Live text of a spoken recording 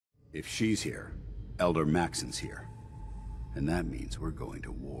If she's here, Elder Maxon's here. And that means we're going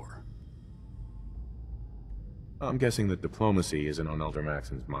to war. I'm guessing that diplomacy isn't on Elder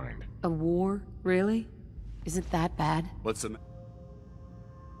Maxon's mind. A war? Really? Is it that bad? What's the...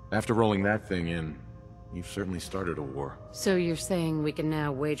 After rolling that thing in, you've certainly started a war. So you're saying we can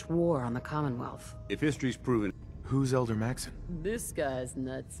now wage war on the Commonwealth? If history's proven... Who's Elder Maxon? This guy's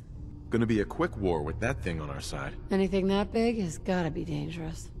nuts. Gonna be a quick war with that thing on our side. Anything that big has gotta be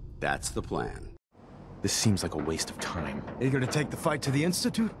dangerous. That's the plan. This seems like a waste of time. Eager to take the fight to the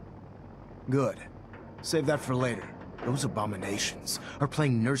Institute? Good. Save that for later. Those abominations are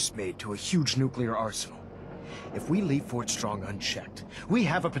playing nursemaid to a huge nuclear arsenal. If we leave Fort Strong unchecked, we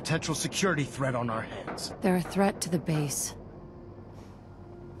have a potential security threat on our hands. They're a threat to the base.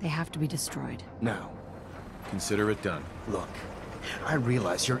 They have to be destroyed. Now, Consider it done. look, I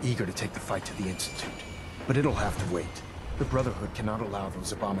realize you're eager to take the fight to the Institute, but it'll have to wait. The Brotherhood cannot allow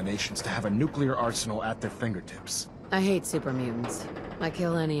those abominations to have a nuclear arsenal at their fingertips. I hate super mutants. I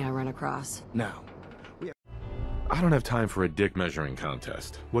kill any I run across. Now, I don't have time for a dick measuring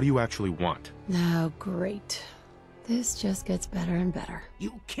contest. What do you actually want? Oh, great. This just gets better and better.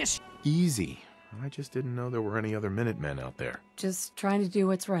 you kiss... Easy. I just didn't know there were any other Minutemen out there. Just trying to do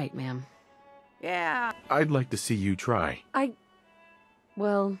what's right, ma'am. Yeah. I'd like to see you try.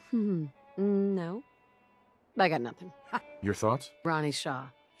 Well, no. I got nothing. Your thoughts? Ronnie Shaw.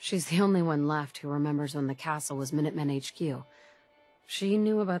 She's the only one left who remembers when the castle was Minutemen HQ. She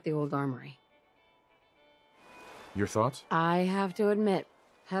knew about the old armory. Your thoughts? I have to admit,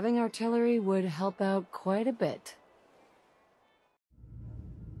 having artillery would help out quite a bit.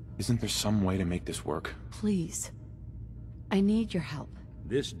 Isn't there some way to make this work? Please. I need your help.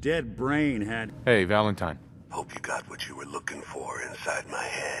 This dead brain had... Hey, Valentine. Hope you got what you were looking for inside my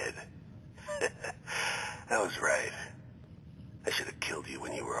head. I was right. I should have killed you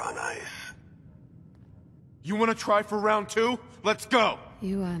when you were on ice. You want to try for round 2? Let's go!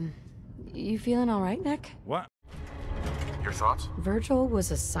 You feeling all right, Nick? What? Your thoughts? Virgil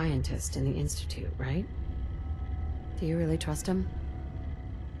was a scientist in the Institute, right? Do you really trust him?